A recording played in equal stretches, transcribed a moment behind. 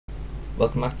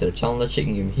Welcome back to the channel.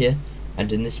 Chicken Game here,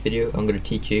 and in this video I'm going to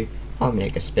teach you how to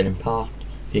make a spinning part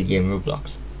for the game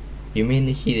Roblox. You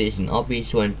mainly see these in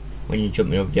obbies when you're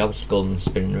jumping over the obstacle and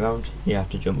spinning around. You have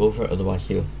to jump over it, otherwise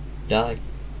you'll die.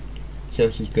 So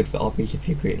this is good for obbies if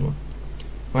you're creating one.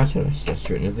 Right, so let's get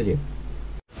straight into the video.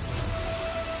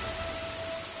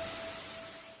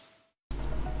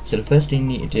 So the first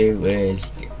thing you need to do is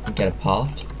get a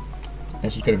part.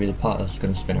 This is going to be the part that's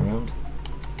going to spin around.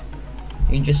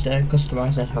 You can just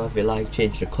customize it however you like,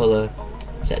 change the colour,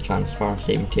 set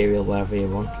transparency, material, whatever you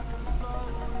want.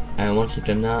 And once you've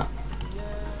done that,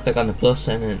 click on the plus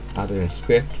and then add in a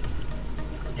script,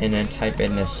 and then type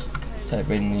in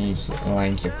these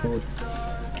lines of code.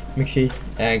 Make sure you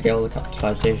get all the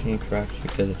capitalization correct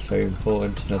because it's very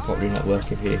important. It'll probably not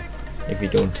work if you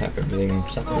don't type everything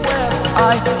exactly.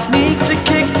 I need to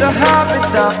kick the habit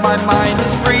that my mind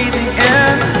is breathing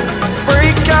in.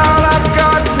 Break out, I've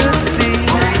got to see.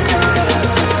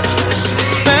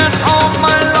 Spent all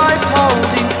my life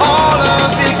holding all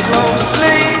of it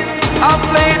closely. I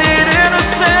played it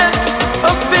innocent,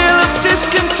 a feel of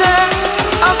discontent.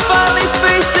 I'm finally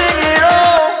facing it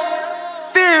all,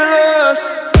 fearless.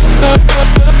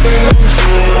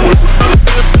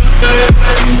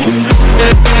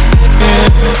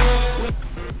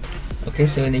 Okay,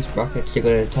 so in these brackets you're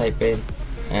going to type in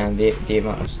the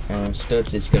amount of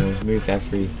studs it's going to remove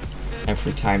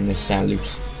every time this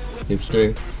loops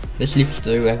through. This loops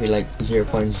through every like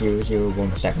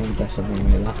 0.001 seconds or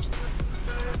something like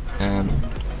that.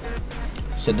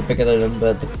 So the bigger the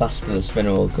number, the faster the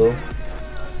spinner will go.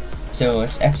 So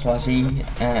it's XYZ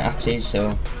axis.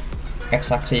 So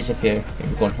X axis if you're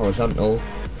going horizontal,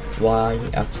 Y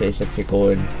axis if you're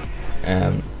going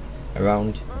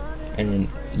around, and then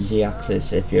Z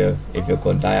axis if you're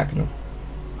going diagonal.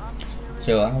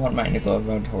 So I want mine to go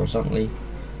around horizontally,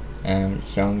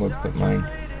 so I'm going to put mine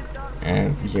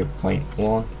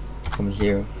 0.1 from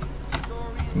 0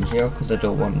 because I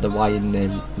don't want the Y and the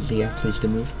Z axis to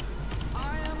move.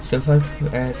 So if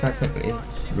I quickly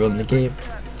run the game,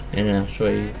 and then I'll show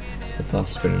you the part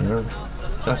spinning around.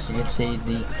 So as you can see,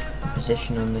 the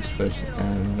position on this was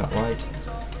not right,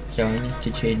 so I need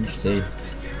to change the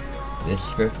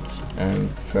script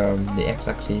from the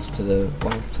x-axis to the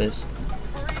y-axis,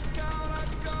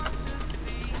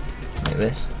 like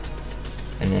this.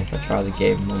 And then if I try the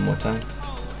game one more time,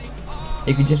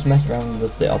 you can just mess around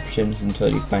with the options until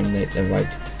you find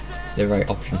the right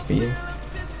option for you.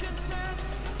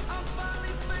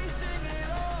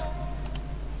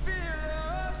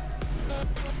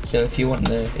 So if you want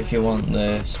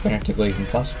the spinner to go even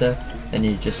faster, then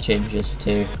you just change this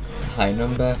to a high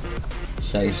number.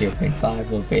 So 0.5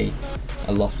 will be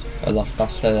a lot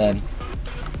faster than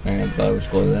what I was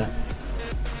going there.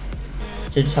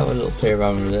 So just have a little play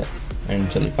around with it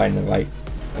until you find the right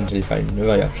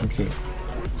option for you.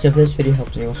 So if this video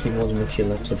helped anyone see more, than make sure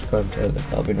you like, subscribe to it.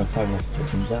 That'll be enough time after it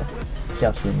comes out.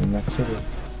 See you in the next video.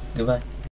 Goodbye.